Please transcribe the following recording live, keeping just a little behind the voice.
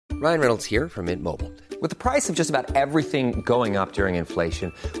Ryan Reynolds here from Mint Mobile. With the price of just about everything going up during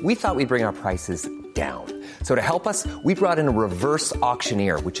inflation, we thought we'd bring our prices down. So to help us, we brought in a reverse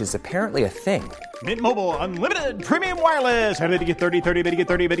auctioneer, which is apparently a thing. Mint Mobile Unlimited Premium Wireless. How to get 30, 30, bit to get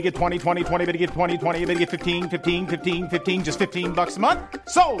 30, bit to get 20, 20, 20, bit to get 20, 20, bit to get 15, 15, 15, 15, just $15 a month?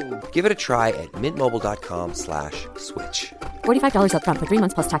 Sold! Give it a try at mintmobile.com/switch. $45 up front for 3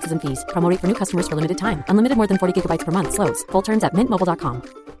 months plus taxes and fees. Promo rate for new customers for limited time. Unlimited more than 40 gigabytes per month. Slows full terms at mintmobile.com.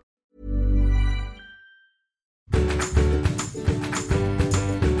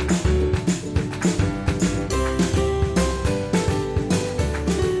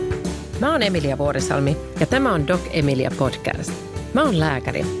 Mä oon Emilia Vuorisalmi ja tämä on Doc Emilia podcast. Mä oon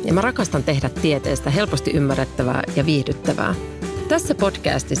lääkäri ja mä rakastan tehdä tieteestä helposti ymmärrettävää ja viihdyttävää. Tässä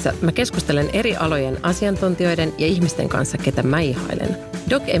podcastissa mä keskustelen eri alojen asiantuntijoiden ja ihmisten kanssa, ketä mä ihailen.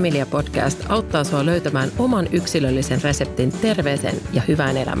 Doc Emilia podcast auttaa sua löytämään oman yksilöllisen reseptin terveeseen ja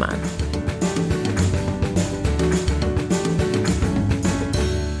hyvään elämään.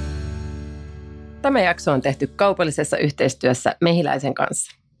 Tämä jakso on tehty kaupallisessa yhteistyössä Mehiläisen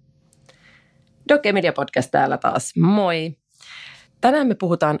kanssa. Doc Emilia podcast täällä taas. Moi! Tänään me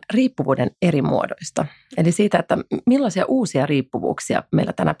puhutaan riippuvuuden eri muodoista, eli siitä, että millaisia uusia riippuvuuksia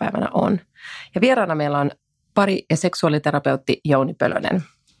meillä tänä päivänä on. Ja vieraana meillä on pari- ja seksuaaliterapeutti Jouni Pölönen.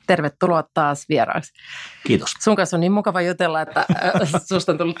 Tervetuloa taas vieraaksi. Kiitos. Sun kanssa on niin mukava jutella, että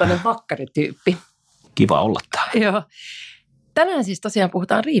susta on tullut tämmöinen vakkarityyppi. Kiva olla täällä. Joo. Tänään siis tosiaan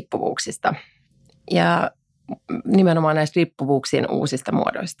puhutaan riippuvuuksista ja nimenomaan näistä riippuvuuksien uusista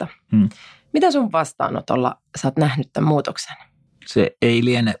muodoista. Mitä sun vastaanotolla sä oot nähnyt tämän muutoksen? Se ei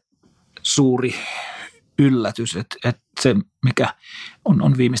liene suuri yllätys, että se, mikä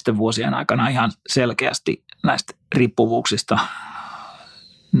on viimeisten vuosien aikana ihan selkeästi näistä riippuvuuksista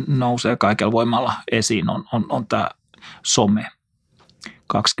nousee kaikella voimalla esiin, on tämä some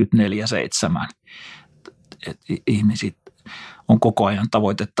 24/7. Ihmiset on koko ajan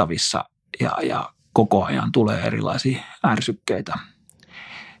tavoitettavissa ja koko ajan tulee erilaisia ärsykkeitä.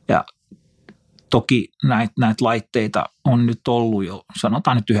 Ja toki näitä laitteita on nyt ollut jo,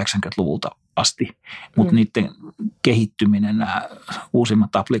 sanotaan nyt 90-luvulta asti, mutta niiden kehittyminen, nämä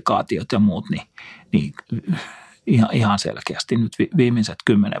uusimmat applikaatiot ja muut, niin ihan selkeästi nyt viimeiset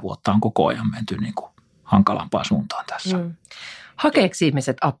 10 vuotta on koko ajan menty niin kuin hankalampaan suuntaan tässä. Hakeeko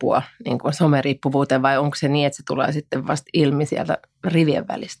ihmiset apua niin kuin someriippuvuuteen vai onko se niin, että se tulee sitten vasta ilmi sieltä rivien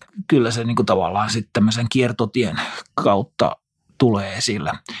välistä? Kyllä se niin kuin tavallaan sitten tämmöisen kiertotien kautta tulee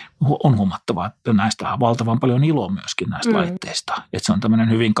esille. On huomattavaa, että näistä on valtavan paljon iloa myöskin näistä laitteista. Että se on tämmöinen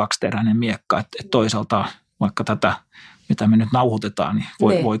hyvin kaksiteräinen miekka, että toisaalta vaikka tätä, mitä me nyt nauhoitetaan, niin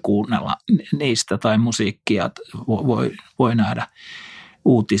voi kuunnella niistä tai musiikkia, voi nähdä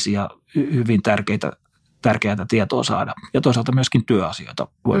uutisia, hyvin tärkeää tietoa saada. Ja toisaalta myöskin työasioita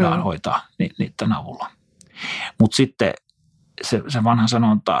voidaan hoitaa niiden avulla. Mutta sitten se vanha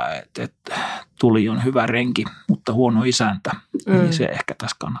sanonta, että tuli on hyvä renki, mutta huono isäntä, niin se ehkä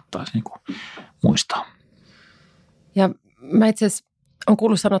tässä kannattaisi niin kuin muistaa. Ja mä itse asiassa olen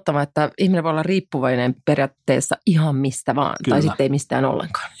kuullut sanottava, että ihminen voi olla riippuvainen periaatteessa ihan mistä vaan, Kyllä. tai sitten ei mistään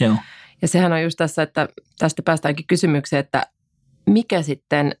ollenkaan. Joo. Ja sehän on just tässä, että tästä päästäänkin kysymykseen, että mikä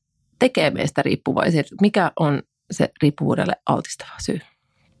sitten tekee meistä riippuvaisia, mikä on se riippuvuudelle altistava syy?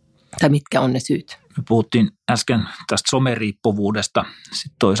 Tai mitkä on ne syyt? Me puhuttiin äsken tästä someriippuvuudesta.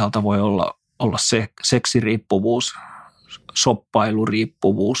 Sitten toisaalta voi olla seksiriippuvuus,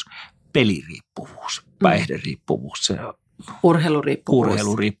 shoppailuriippuvuus, peliriippuvuus, päihderiippuvuus.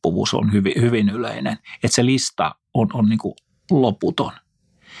 Urheiluriippuvuus on hyvin yleinen. Että se lista on niin kuin loputon.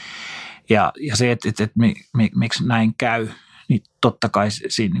 Ja se, että miksi näin käy, niin totta kai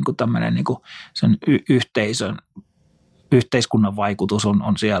siinä niin kuin tämmöinen niin kuin sen yhteiskunnan vaikutus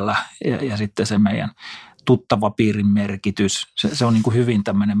on siellä ja sitten se meidän tuttava piirin merkitys, se on niin kuin hyvin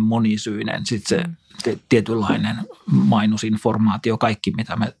tämmöinen monisyinen. Sitten se tietynlainen mainosinformaatio, kaikki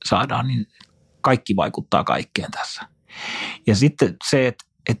mitä me saadaan, niin kaikki vaikuttaa kaikkeen tässä. Ja sitten se,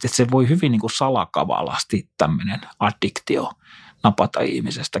 että se voi hyvin niin kuin salakavalasti tämmöinen addiktio napata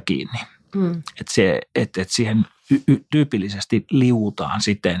ihmisestä kiinni. Että siihen tyypillisesti liuutaan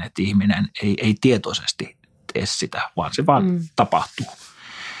siten, että ihminen ei tietoisesti tee sitä, vaan se vaan tapahtuu.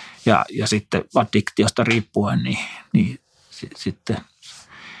 Ja sitten addiktiosta riippuen, niin sitten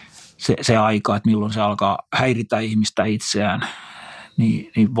se aika, että milloin se alkaa häiritä ihmistä itseään,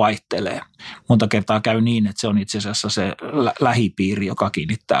 niin vaihtelee. Monta kertaa käy niin, että se on itse asiassa se lähipiiri, joka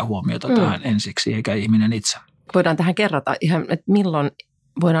kiinnittää huomiota tähän ensiksi, eikä ihminen itse. Voidaan tähän kerrata ihan, että milloin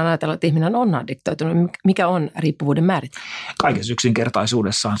voidaan ajatella, että ihminen on addiktoitunut? Mikä on riippuvuuden määritelmä? Kaikessa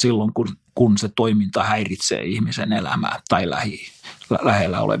yksinkertaisuudessaan silloin, kun se toiminta häiritsee ihmisen elämää tai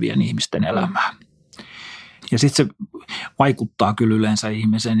lähellä olevien ihmisten elämää. Ja sitten se vaikuttaa kyllä yleensä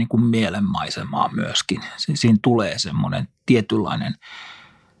ihmisen niin kuin mielenmaisemaan myöskin. Siinä tulee semmoinen tietynlainen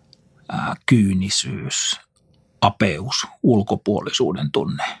kyynisyys, apeus, ulkopuolisuuden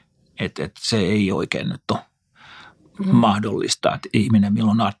tunne. Että se ei oikein nyt ole mahdollista, että ihminen,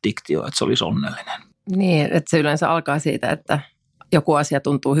 milloin on addiktio, että se olisi onnellinen. Niin, että se yleensä alkaa siitä, että joku asia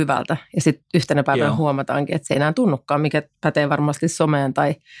tuntuu hyvältä ja sitten yhtenä päivänä huomataankin, että se ei enää tunnukaan, mikä pätee varmasti someen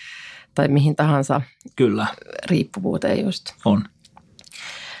tai mihin tahansa Kyllä. riippuvuuteen just. On.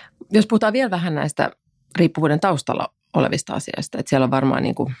 Jos puhutaan vielä vähän näistä riippuvuuden taustalla olevista asioista, että siellä on varmaan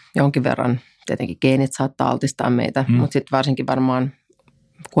niin kuin jonkin verran, tietenkin geenit saattaa altistaa meitä, mutta sitten varsinkin varmaan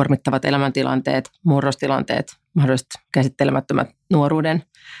kuormittavat elämäntilanteet, murrostilanteet, mahdollisesti käsittelemättömät nuoruuden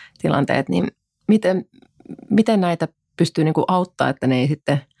tilanteet, niin miten näitä pystyy niin kuin auttaa, että ne ei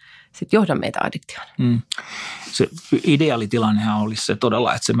sitten johda meitä addiktioon? Se ideaalitilannehan olisi se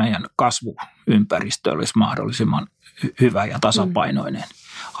todella, että se meidän kasvuympäristö olisi mahdollisimman hyvä ja tasapainoinen.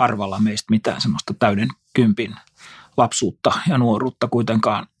 Harvalla meistä mitään semmoista täyden kympin lapsuutta ja nuoruutta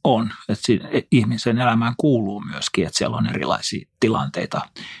kuitenkaan on. Että ihmisen elämään kuuluu myöskin, että siellä on erilaisia tilanteita,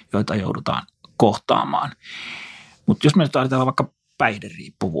 joita joudutaan kohtaamaan. Mutta jos me nyt ajatellaan vaikka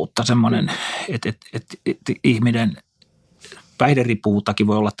päihderiippuvuutta, semmoinen, että ihminen päihderiippuvuuttakin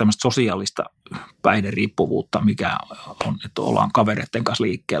voi olla tämmöistä sosiaalista päihderiippuvuutta, mikä on, että ollaan kavereiden kanssa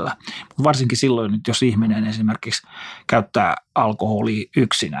liikkeellä. Mutta varsinkin silloin, jos ihminen esimerkiksi käyttää alkoholia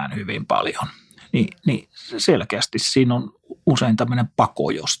yksinään hyvin paljon, niin selkeästi siinä on usein tämmöinen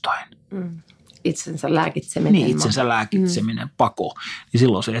pako jostain. Itsensä lääkitseminen. Niin, itsensä lääkitseminen, pako. Niin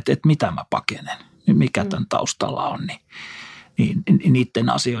silloin se, että mitä mä pakenen, mikä tämän taustalla on, niin niiden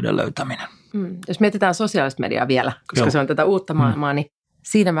asioiden löytäminen. Jos mietitään sosiaalista mediaa vielä, koska se on tätä uutta maailmaa, niin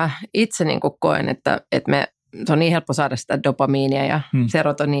siinä mä itse niin kuin koen, että se on niin helppo saada sitä dopamiinia ja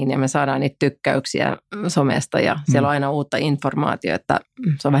serotoniinia, me saadaan niitä tykkäyksiä somesta ja siellä on aina uutta informaatiota, että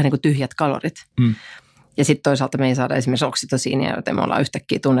se on vähän niin kuin tyhjät kalorit. Ja sitten toisaalta me ei saada esimerkiksi oksitosiinia, joten me ollaan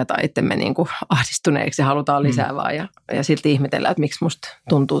yhtäkkiä tunnetaan itsemme niin kuin ahdistuneeksi ja halutaan lisää vaan ja silti ihmetellään, että miksi musta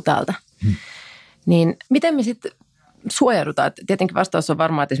tuntuu tältä. Niin miten me sitten suojaudutaan? Et tietenkin vastaus on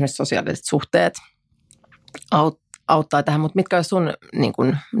varmaan, että esimerkiksi sosiaaliset suhteet auttaa tähän, mutta mitkä on sun niin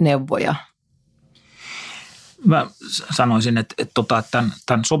kuin neuvoja? Mä sanoisin, että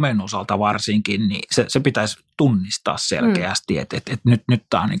tämän somen osalta varsinkin, niin se pitäisi tunnistaa selkeästi, että nyt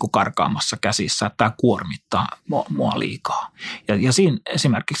tämä on niin kuin karkaamassa käsissä, että tämä kuormittaa mua liikaa. Ja siinä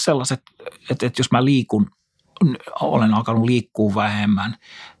esimerkiksi sellaiset, että jos mä olen alkanut liikkua vähemmän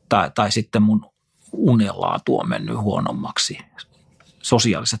tai sitten mun unenlaatu on mennyt huonommaksi,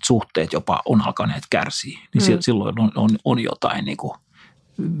 sosiaaliset suhteet jopa on alkaneet kärsiä, niin silloin on jotain niin kuin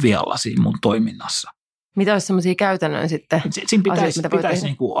vialla mun toiminnassa. Mitä olisi semmoisia käytännön sitten siinä pitäisi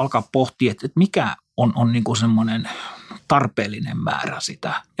niin kuin alkaa pohtia, että mikä on niin kuin semmoinen tarpeellinen määrä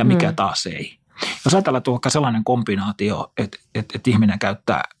sitä ja mikä taas ei. Jos ajatellaan vaikka sellainen kombinaatio, että ihminen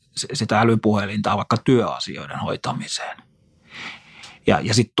käyttää sitä älypuhelinta vaikka työasioiden hoitamiseen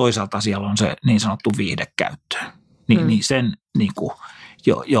ja sitten toisaalta siellä on se niin sanottu viihdekäyttö, niin sen niin kuin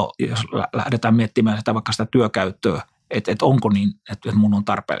jos lähdetään miettimään sitä vaikka sitä työkäyttöä, että onko niin, että mun on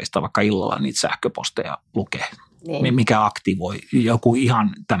tarpeellista vaikka illalla niitä sähköposteja lukea, mikä aktivoi. Joku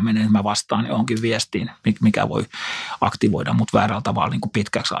ihan tämmöinen, mä vastaan johonkin viestiin, mikä voi aktivoida mut väärällä tavalla niin kuin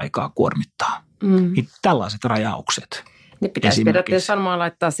pitkäksi aikaa kuormittaa. Niin tällaiset rajaukset. Niin pitäisi periaatteessa varmaan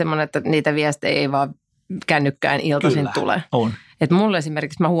laittaa semmoinen, että niitä viestejä ei vaan kännykkään iltaisin tule. On. Että mulle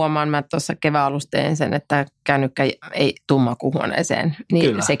esimerkiksi mä huomaan, mä tuossa kevään alussa tein sen, että kännykkä ei tuu makuuhuoneeseen. Niin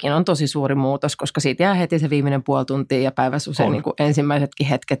kyllä. Sekin on tosi suuri muutos, koska siitä jää heti se viimeinen puoli tuntia ja päivässä usein niin kuin ensimmäisetkin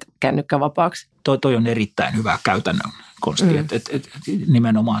hetket kännykkä vapaaksi. Toi on erittäin hyvä käytännön konsti, että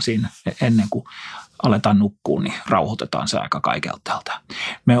nimenomaan siinä ennen kuin aletaan nukkua, niin rauhoitetaan se aika kaikelta tältä.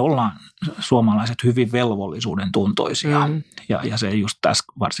 Me ollaan suomalaiset hyvin velvollisuuden tuntoisia ja se just tässä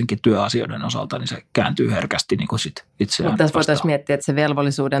varsinkin työasioiden osalta, niin se kääntyy herkästi niin kuin sit itseään. Mutta tässä voitaisiin miettiä, että se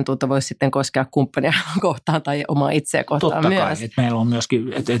velvollisuuden tunto voisi sitten koskea kumppania kohtaan tai omaa itseä kohtaan totta myös. Totta kai, että meillä on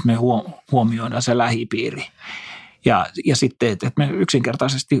myöskin, että me huomioidaan se lähipiiri. Ja sitten, että me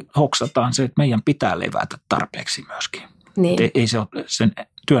yksinkertaisesti hoksataan se, että meidän pitää levätä tarpeeksi myöskin. Niin. Ei se ole sen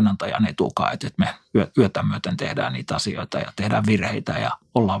työnantajan etukaan, että me yötä myöten tehdään niitä asioita ja tehdään virheitä ja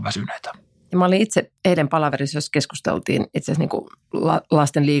ollaan väsyneitä. Ja mä olin itse eilen palaverissa, jos keskusteltiin itse asiassa niin kuin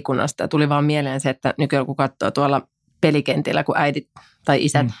lasten liikunnasta. Ja tuli vaan mieleen se, että nykyään kun katsoo tuolla pelikentillä, kun äidit tai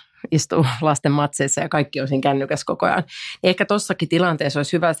isät istuu lasten matseissa ja kaikki on siinä kännykässä koko ajan. Niin ehkä tossakin tilanteessa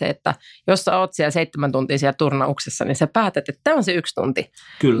olisi hyvä se, että jos sä oot siellä 7 tuntia siellä turnauksessa, niin sä päätät, että tämä on se 1 tunti.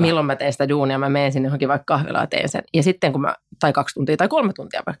 Kyllä. Milloin mä teen sitä duunia, mä menen sinne johonkin vaikka kahvilaan ja teen sen. Ja sitten tai 2 tuntia tai 3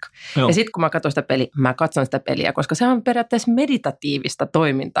 tuntia vaikka. Joo. Ja sitten kun mä katson sitä peliä, mä katson sitä peliä, koska se on periaatteessa meditatiivista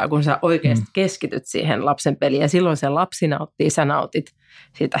toimintaa, kun sä oikeasti keskityt siihen lapsen peliin. Ja silloin se lapsi nauttii, sä nautit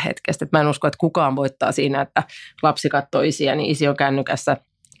siitä hetkestä. Et mä en usko, että kukaan voittaa siinä, että lapsi katsoo isiä, niin isi on kännykässä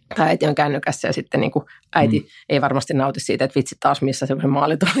tai äiti on kännykässä ja sitten niin kuin äiti ei varmasti nauti siitä, että vitsi taas missä se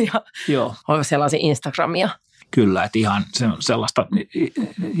maali tuli ja sellaisia Instagramia. Kyllä, että ihan se on sellaista,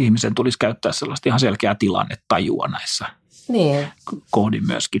 ihmisen tulisi käyttää sellaista ihan selkeää tilannetajua näissä kohdin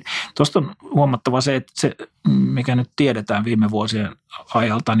myöskin. Tuosta on huomattava se, että se, mikä nyt tiedetään viime vuosien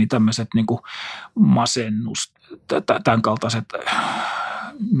ajalta, niin tämmöiset niin kuin masennus, tämän kaltaiset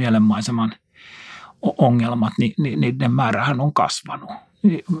mielenmaiseman ongelmat, niin niiden määrähän on kasvanut.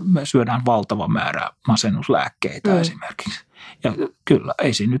 Me syödään valtava määrä masennuslääkkeitä esimerkiksi. Ja kyllä,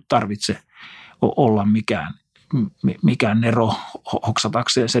 ei siinä nyt tarvitse olla mikään nero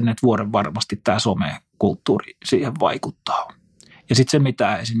hoksatakseen sen, että vuoden varmasti tämä somekulttuuri siihen vaikuttaa. Ja sitten se,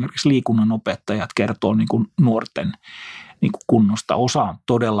 mitä esimerkiksi liikunnan opettajat kertoo niin kuin nuorten niin kuin kunnosta. Osa on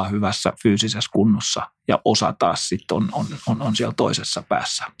todella hyvässä fyysisessä kunnossa ja osa taas sitten on siellä toisessa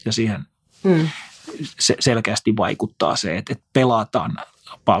päässä. Ja siihen se selkeästi vaikuttaa se, että pelataan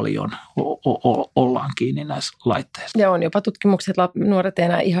paljon, ollaan kiinni näissä laitteissa. Ja on jopa tutkimukset, että nuoret ei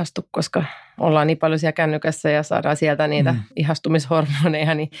enää ihastu, koska ollaan niin paljon siellä kännykässä ja saadaan sieltä niitä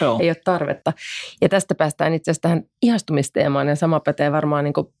ihastumishormoneja, niin ei ole tarvetta. Ja tästä päästään itse asiassa tähän ihastumisteemaan ja sama pätee varmaan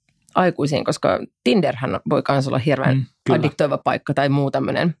niin kuin aikuisiin, koska Tinderhän voi myös olla hirveän addiktoiva paikka tai muu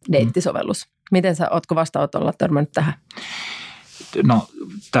tämmöinen deittisovellus. Miten ootko vastaanotolla törmännyt tähän? No,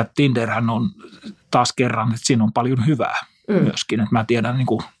 tämä Tinderhän on taas kerran, että siinä on paljon hyvää myöskin. Että mä tiedän niin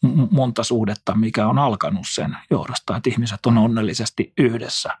kuin monta suhdetta, mikä on alkanut sen johdosta, että ihmiset on onnellisesti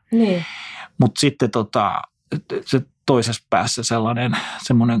yhdessä. Niin. Mutta sitten se toisessa päässä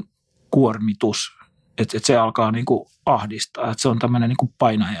semmoinen kuormitus, että se alkaa niin kuin ahdistaa. Että se on tämmöinen niin kuin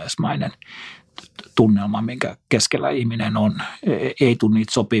painajaismainen tunnelma, minkä keskellä ihminen on. Ei tule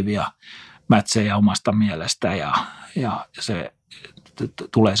niitä sopivia mätsejä omasta mielestä ja se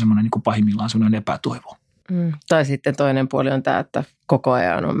tulee semmoinen niin kuin pahimmillaan semmoinen epätoivo. Tai sitten toinen puoli on tämä, että koko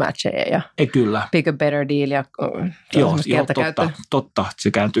ajan on matcheja ja bigger, better deal ja totta.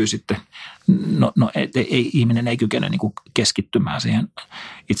 Se kääntyy sitten, ihminen ei kykene niin kuin keskittymään siihen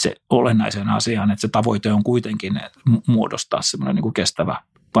itse olennaiseen asiaan, että se tavoite on kuitenkin muodostaa semmoinen niin kuin kestävä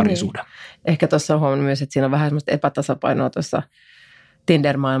parisuhde. Niin. Ehkä tuossa on huomannut myös, että siinä on vähän semmoista epätasapainoa tuossa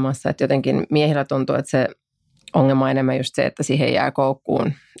Tinder-maailmassa, että jotenkin miehillä tuntuu, että se ongelma on enemmän just se, että siihen jää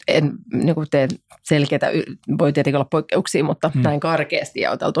koukkuun. En niin kuin tee selkeitä, voi tietenkin olla poikkeuksia, mutta näin karkeasti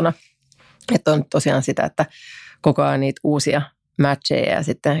jaoteltuna. Että on tosiaan sitä, että koko ajan niitä uusia matcheja ja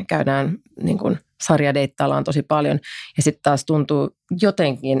sitten käydään niin kuin sarjadeittaillaan tosi paljon. Ja sitten taas tuntuu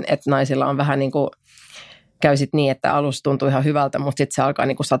jotenkin, että naisilla on vähän niin kuin, käy sitten niin, että alussa tuntuu ihan hyvältä, mutta sitten se alkaa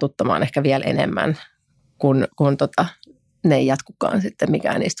niin kuin satuttamaan ehkä vielä enemmän, kun ne ei jatkukaan sitten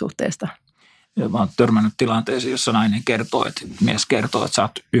mikään niistä suhteista. Ja mä oon törmännyt tilanteeseen, jossa mies kertoo, että sä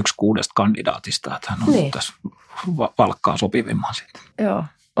oot 1 6 kandidaatista, että hän on tässä valkkaa sopivimman siitä. Joo,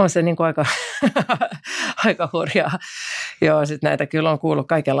 on se niin kuin aika hurjaa. Joo, sitten näitä kyllä on kuullut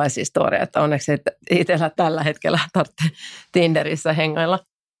kaikenlaisia storeja, että onneksi itsellä tällä hetkellä tarvitsee Tinderissä hengailla.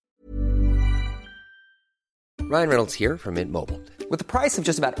 Ryan Reynolds here from Mint Mobile. With the price of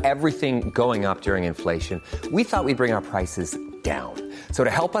just about everything going up during inflation, we thought we'd bring our prices down. So to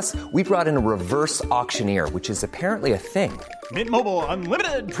help us, we brought in a reverse auctioneer, which is apparently a thing. Mint Mobile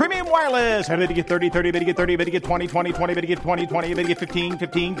Unlimited Premium Wireless. How to get 30, 30, bit to get 30, bit to get 20, 20, 20, bit to get 20, 20, bit to get 15,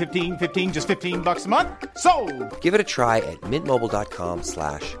 15, 15, 15, just $15 a month? Sold! Give it a try at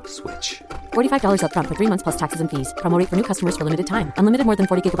mintmobile.com/switch. $45 up front for 3 months plus taxes and fees. Promo rate for new customers for limited time. Unlimited more than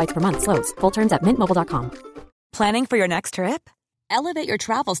 40 gigabytes per month. Slows full terms at mintmobile.com. Planning for your next trip? Elevate your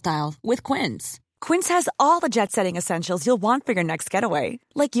travel style with Quince. Quince has all the jet-setting essentials you'll want for your next getaway,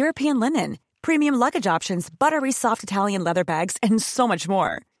 like European linen, premium luggage options, buttery soft Italian leather bags, and so much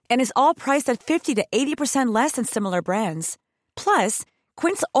more. And is all priced at 50 to 80% less than similar brands. Plus,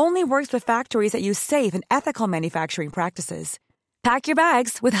 Quince only works with factories that use safe and ethical manufacturing practices. Pack your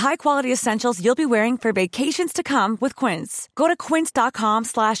bags with high-quality essentials you'll be wearing for vacations to come with Quince. Go to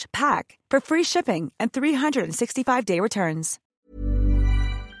quince.com/pack for free shipping and 365-day returns.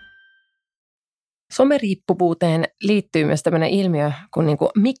 Someriippuvuuteen liittyy myös tämmöinen ilmiö kuin niinku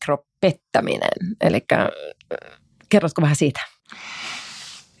mikropettäminen. Eli kerrotko vähän siitä?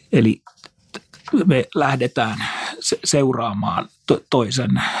 Eli me lähdetään seuraamaan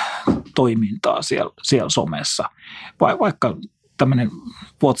toisen toimintaa siellä somessa. Vaikka tämmöinen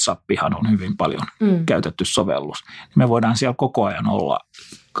WhatsAppihan on hyvin paljon käytetty sovellus. Me voidaan siellä koko ajan olla,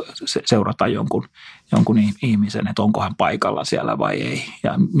 seurata jonkun ihmisen, että onko hän paikalla siellä vai ei.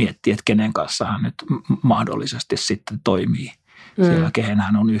 Ja miettiä, että kenen kanssa hän nyt mahdollisesti sitten toimii siellä, kehen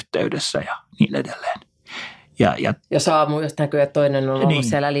hän on yhteydessä ja niin edelleen. Jos jos näkyy, että toinen on ollut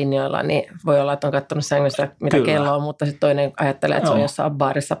siellä linjoilla, niin voi olla, että on katsonut sängystä, mitä kello on, mutta sitten toinen ajattelee, että se on jossain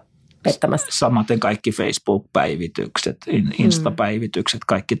baarissa pettämässä. Samaten kaikki Facebook-päivitykset, Insta-päivitykset,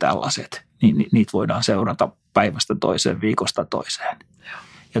 kaikki tällaiset, niin niitä voidaan seurata päivästä toiseen, viikosta toiseen.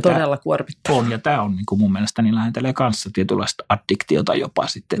 Ja todella kuormittaa. On, ja tämä on niin kuin mun mielestä niin lähentelee kanssa tietynlaista addiktiota jopa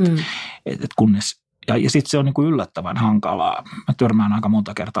sitten, että kunnes. Ja sitten se on niin kuin yllättävän hankalaa. Mä törmään aika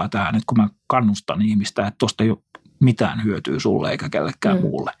monta kertaa tähän, että kun mä kannustan ihmistä, että tuosta ei ole mitään hyötyä sulle eikä kellekään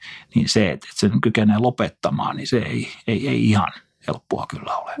muulle, niin se, että sen kykenee lopettamaan, niin se ei ihan helppoa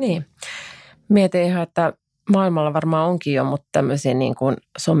kyllä ole. Niin. Mietin ihan, että maailmalla varmaan onkin jo, mutta tämmöisiä niin kuin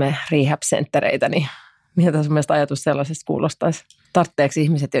some-rehab-senttereitä, niin miltä sun mielestä ajatus sellaisesta kuulostaisi? Tarvitseeko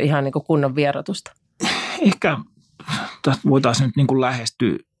ihmiset jo ihan niin kuin kunnon vierotusta? Ehkä voitaisiin nyt niin kuin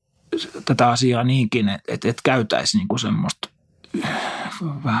lähestyä tätä asiaa niinkin, että käytäisiin niin kuin semmoista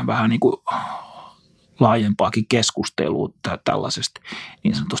vähän niin kuin laajempaakin keskustelua tällaisesta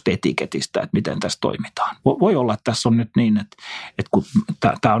niin sanotusta etiketistä, että miten tässä toimitaan. Voi olla, että tässä on nyt niin, että kun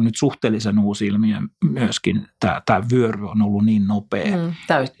tämä on nyt suhteellisen uusi ilmiö myöskin, tämä vyöry on ollut niin nopea.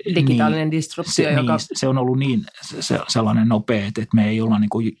 Digitaalinen disruptio, joka. Se on ollut niin sellainen nopea, että me ei olla niin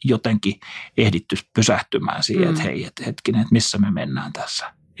kuin jotenkin ehditty pysähtymään siihen, että hei, hetkinen, että missä me mennään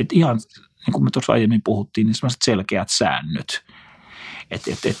tässä. Että ihan niin kuin me tuossa aiemmin puhuttiin, niin sellaiset selkeät säännöt.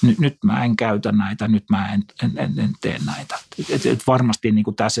 Että nyt mä en käytä näitä, nyt mä en tee näitä. Et varmasti niin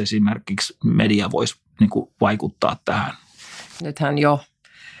kuin tässä esimerkiksi media voisi niin kuin vaikuttaa tähän. Nythän jo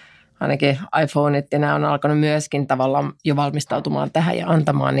ainakin iPhoneit ja nämä on alkanut myöskin tavallaan jo valmistautumaan tähän ja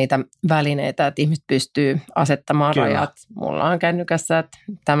antamaan niitä välineitä, että ihmiset pystyy asettamaan rajat. Mulla on kännykässä, että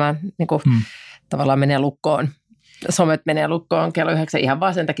tämä niin kuin tavallaan menee lukkoon. Somet menee lukkoon kello 9 ihan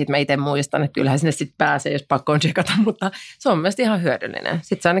vaan sen takia, että mä itse muistan, että kyllähän sinne sitten pääsee, jos pakko on tsekata, mutta se on mielestäni ihan hyödyllinen.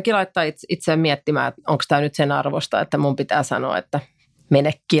 Sitten se ainakin laittaa itseään miettimään, että onko tämä nyt sen arvosta, että mun pitää sanoa, että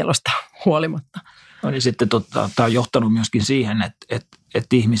mene kiellosta huolimatta. No niin sitten tämä on johtanut myöskin siihen,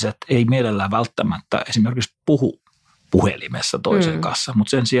 että ihmiset ei mielellään välttämättä esimerkiksi puhu puhelimessa toisen kanssa,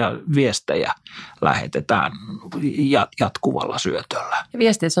 mutta sen sijaan viestejä lähetetään jatkuvalla syötöllä. Ja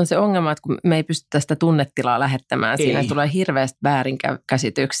viesteissä on se ongelma, että kun me ei pystytä sitä tunnetilaa lähettämään, siinä tulee hirveästi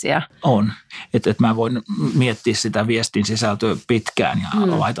väärinkäsityksiä. On, että mä voin miettiä sitä viestin sisältöä pitkään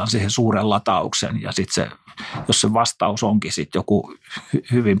ja laitan siihen suuren latauksen ja sitten jos se vastaus onkin sitten joku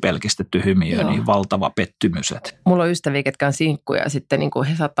hyvin pelkistetty hymiö, niin valtava pettymys. Mulla on ystäviä, ketkä on sinkkuja ja sitten niin kuin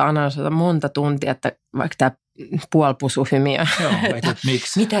he saattaa analysoida monta tuntia, että vaikka tämä puolipusuhymiö. Joo,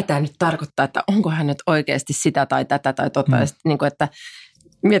 miksi? Mitä tämä nyt tarkoittaa, että onko hän nyt oikeasti sitä tai tätä tai tota. Ja sitten, niin kuin, että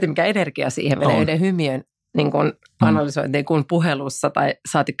mieti mikä energia siihen menee yhden hymiön niin kuin analysointiin kuin puhelussa tai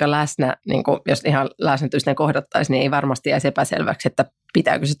saatikka läsnä, niin kuin, jos ihan läsnätysten kohdattaisiin, niin ei varmasti jäisi epäselväksi, että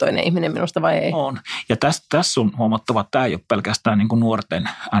pitääkö se toinen ihminen minusta vai ei. On. Ja tässä on huomattava, että tämä ei ole pelkästään niin kuin nuorten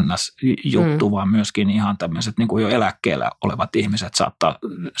NS-juttu, vaan myöskin ihan tämmöiset niin kuin jo eläkkeellä olevat ihmiset saattaa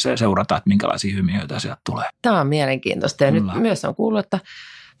seurata, että minkälaisia hymiöitä sieltä tulee. Tämä on mielenkiintoista ja nyt myös on kuullut, että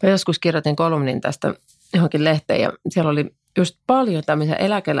mä joskus kirjoitin kolumnin tästä johonkin lehteen ja siellä oli just paljon tämmöisiä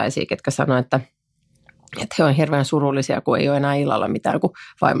eläkeläisiä, ketkä sanoivat, että he on hirveän surullisia, kun ei ole enää illalla mitään, kun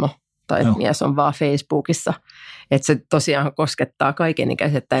vaimo tai mies on vaan Facebookissa. Että se tosiaan koskettaa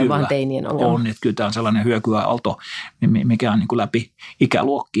kaikenikäiset tai vaan teinien ongelma. On, että kyllä tämä on sellainen hyökyaalto, mikä on niin kuin läpi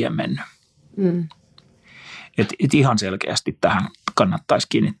ikäluokkien mennyt. Että ihan selkeästi tähän kannattaisi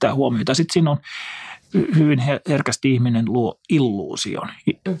kiinnittää huomiota. Sitten siinä on hyvin herkästi ihminen luo illuusion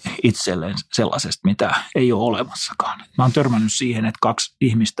itselleen sellaisesta, mitä ei ole olemassakaan. Mä oon törmännyt siihen, että kaksi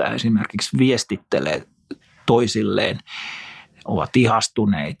ihmistä esimerkiksi viestittelee toisilleen, ovat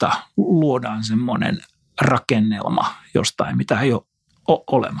ihastuneita, luodaan semmoinen rakennelma jostain, mitä ei ole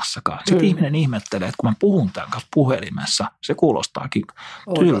olemassakaan. Sitten ihminen ihmettelee, että kun mä puhun tämän kanssa puhelimessa, se kuulostaakin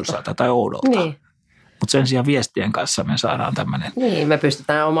tylsältä tai oudolta. Niin. Mutta sen sijaan viestien kanssa me saadaan tämmöinen. Niin, me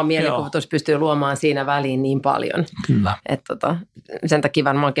pystytään, oma mielikuvitus pystyy luomaan siinä väliin niin paljon. Kyllä. Että sen takia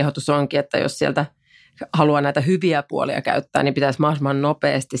varmaan kehotus onkin, että jos sieltä haluaa näitä hyviä puolia käyttää, niin pitäisi mahdollisimman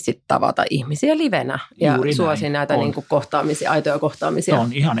nopeasti sitten tavata ihmisiä livenä ja suosia näitä niin kuin kohtaamisia, aitoja kohtaamisia.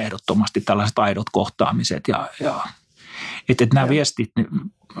 On ihan ehdottomasti tällaiset aidot kohtaamiset että nämä viestit,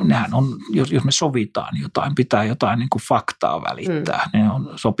 nehän on, jos me sovitaan jotain, pitää jotain niin kuin faktaa välittää, ne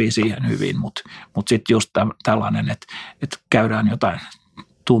sopii siihen hyvin, mutta sitten just tällainen, että käydään jotain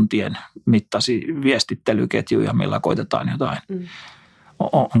tuntien mittaisia viestittelyketjuja, millä koitetaan jotain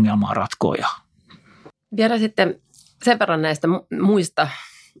ongelmaa ratkoa. Vielä sitten sen verran näistä muista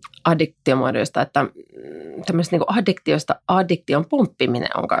addiktiomuodoista, että tämmöistä niin addiktiosta addiktion pomppiminen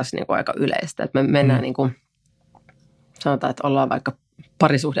on myös niin aika yleistä. Että me mennään niin kuin, sanotaan, että ollaan vaikka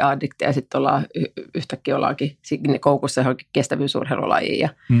parisuhdeaddiktia ja sitten ollaan yhtäkkiä ollaankin koukussa johonkin kestävyysurheilulajiin ja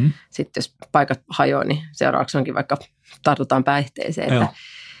sitten jos paikat hajoaa, niin seuraavaksi onkin vaikka tartutaan päihteeseen. Että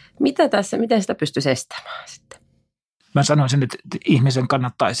miten sitä pystyisi estämään sitten? Mä sanoisin, että ihmisen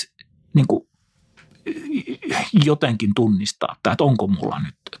kannattaisi niin kuin jotenkin tunnistaa, että onko mulla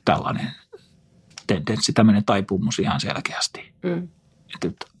nyt tällainen tendenssi, tämmöinen taipumus ihan selkeästi.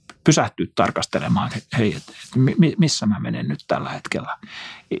 Että pysähtyä tarkastelemaan, että hei, missä mä menen nyt tällä hetkellä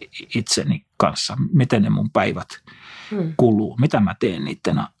itseni kanssa, miten ne mun päivät kuluu, mitä mä teen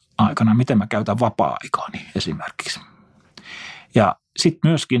niiden aikana, miten mä käytän vapaa-aikaani esimerkiksi. Ja sitten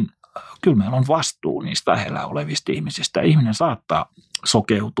myöskin, kyllä meillä on vastuu niistä lähellä olevista ihmisistä. Ihminen saattaa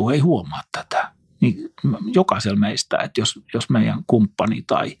sokeutua, ei huomaa tätä. Niin jokaisella meistä, että jos meidän kumppani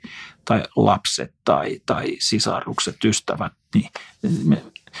tai lapset tai sisarukset, ystävät, niin me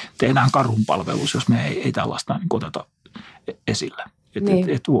tehdään karhunpalvelus, jos me ei tällaista niin oteta esille.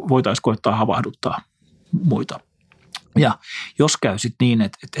 Et voitaisiin koettaa havahduttaa muita. Ja jos käy sitten niin,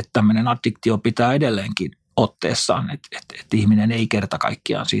 että tämmöinen addiktio pitää edelleenkin otteessaan, että ihminen ei kerta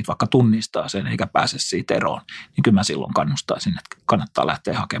kaikkiaan siitä, vaikka tunnistaa sen eikä pääse siitä eroon, niin kyllä mä silloin kannustaisin, että kannattaa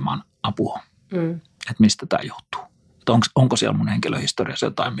lähteä hakemaan apua. Että mistä tämä johtuu. Että onko siellä mun henkilöhistoriassa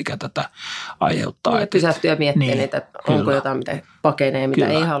jotain, mikä tätä aiheuttaa. Ja pysähtyä miettimään niitä, että onko jotain, mitä pakenee, mitä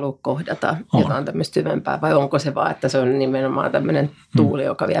ei halua kohdata, jotain tämmöistä syvempää. Vai onko se vaan, että se on nimenomaan tämmöinen tuuli,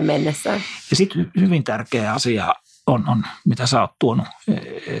 joka vie mennessään. Ja sitten hyvin tärkeä asia on, mitä sä oot tuonut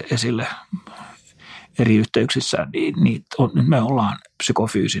esille eri yhteyksissä, niin me ollaan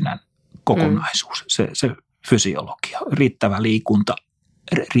psykofyysinen kokonaisuus. Se fysiologia, riittävä liikunta,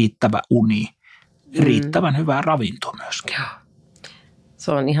 riittävä uni, riittävän hyvää ravinto myöskin.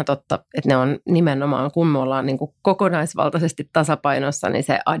 Se on ihan totta, että ne on nimenomaan, kun me ollaan niin kuin kokonaisvaltaisesti tasapainossa, niin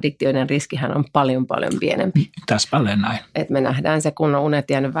se addiktioiden riskihän on paljon, paljon pienempi. Täsmälleen näin. Että me nähdään se, kun on unet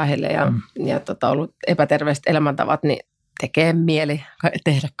jäänyt vähille ja ollut epäterveelliset elämäntavat, niin tekee mieli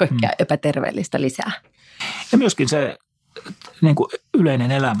tehdä kaikkea epäterveellistä lisää. Ja myöskin se niin kuin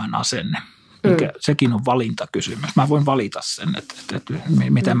yleinen elämän asenne. Sekin on valintakysymys. Mä voin valita sen, että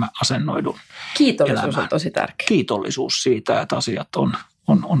miten mä asennoidun. Kiitollisuus elämään. On tosi tärkeä. Kiitollisuus siitä, että asiat on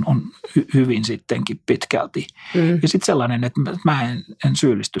hyvin sittenkin pitkälti. Ja sitten sellainen, että mä en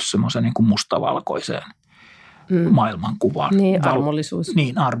syyllisty semmoiseen niin kuin mustavalkoiseen maailmankuvaan. Niin, armollisuus.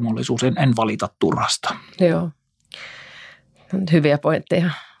 Armollisuus. En valita turhasta. Joo. Hyviä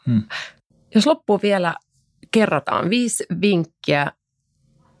pointteja. Jos loppuu vielä kerrataan 5 vinkkiä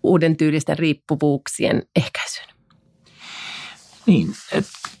uuden tyylisten riippuvuuksien ehkäisyyn. Niin,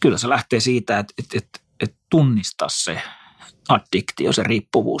 että kyllä se lähtee siitä, että tunnistaa se addiktio, se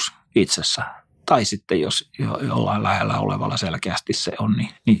riippuvuus itsessä. Tai sitten jos jollain lähellä olevalla selkeästi se on,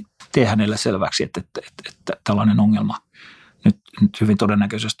 niin tee hänelle selväksi, että tällainen ongelma nyt hyvin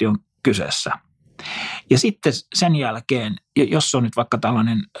todennäköisesti on kyseessä. Ja sitten sen jälkeen, jos on nyt vaikka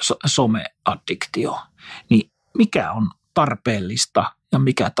tällainen someaddiktio, niin mikä on tarpeellista ja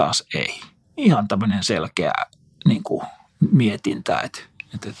mikä taas ei. Ihan tämmöinen selkeä niin kuin mietintä, että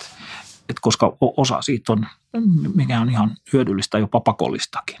koska osa siitä on, mikä on ihan hyödyllistä, jopa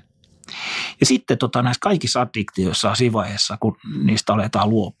pakollistakin. Ja sitten näissä kaikissa addiktioissa siinä vaiheessa, kun niistä aletaan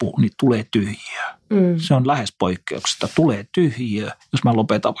luopua, niin tulee tyhjiö. Se on lähes poikkeuksesta. Tulee tyhjiö, jos mä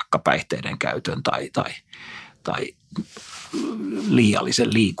lopetan vaikka päihteiden käytön tai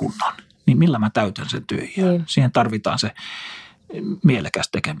liiallisen liikunnan. Niin millä mä täytän sen tyhjiön? Siihen tarvitaan se mielekäs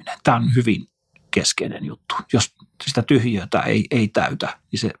tekeminen. Tämä on hyvin keskeinen juttu. Jos sitä tyhjiötä ei täytä,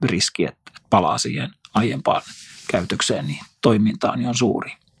 niin se riski, että palaa siihen aiempaan käytökseen, niin toimintaan niin on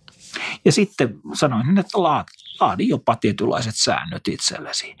suuri. Ja sitten sanoin, että laadi jopa tietynlaiset säännöt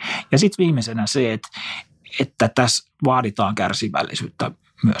itsellesi. Ja sitten viimeisenä se, että tässä vaaditaan kärsivällisyyttä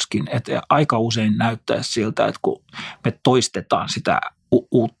myöskin. Että aika usein näyttää siltä, että kun me toistetaan sitä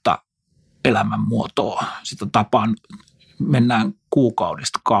uutta elämänmuotoa, sitä tapaan mennään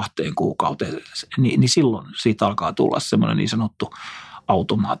kuukaudesta 2 kuukauteen, niin silloin siitä alkaa tulla semmoinen niin sanottu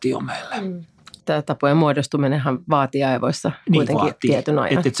automaatio meille. Tämä tapojen muodostuminenhan vaatii aivoissa kuitenkin tietyn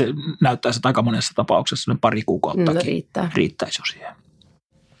ajan. Että se näyttää, että aika monessa tapauksessa 2 kuukauttakin riittäisi jo siihen.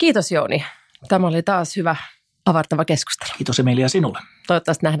 Kiitos Jouni. Tämä oli taas hyvä avartava keskustelu. Kiitos Emilia sinulle.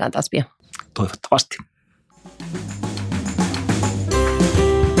 Toivottavasti nähdään taas pian. Toivottavasti.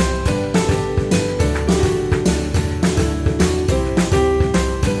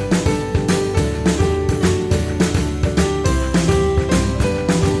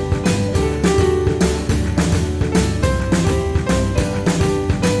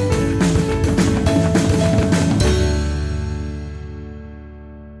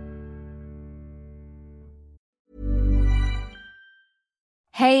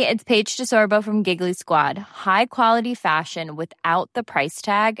 Hey, it's Paige DeSorbo from Giggly Squad. High quality fashion without the price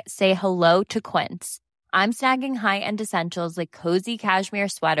tag. Say hello to Quince. I'm snagging high-end essentials like cozy cashmere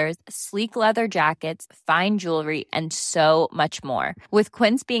sweaters, sleek leather jackets, fine jewelry, and so much more. With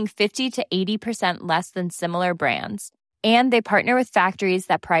Quince being 50 to 80% less than similar brands. And they partner with factories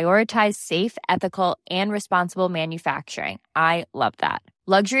that prioritize safe, ethical, and responsible manufacturing. I love that.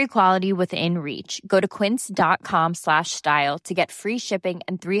 Luxury quality within reach. Go to quince.com/style to get free shipping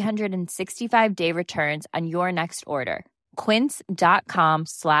and 365-day returns on your next order.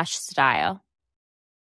 Quince.com/style.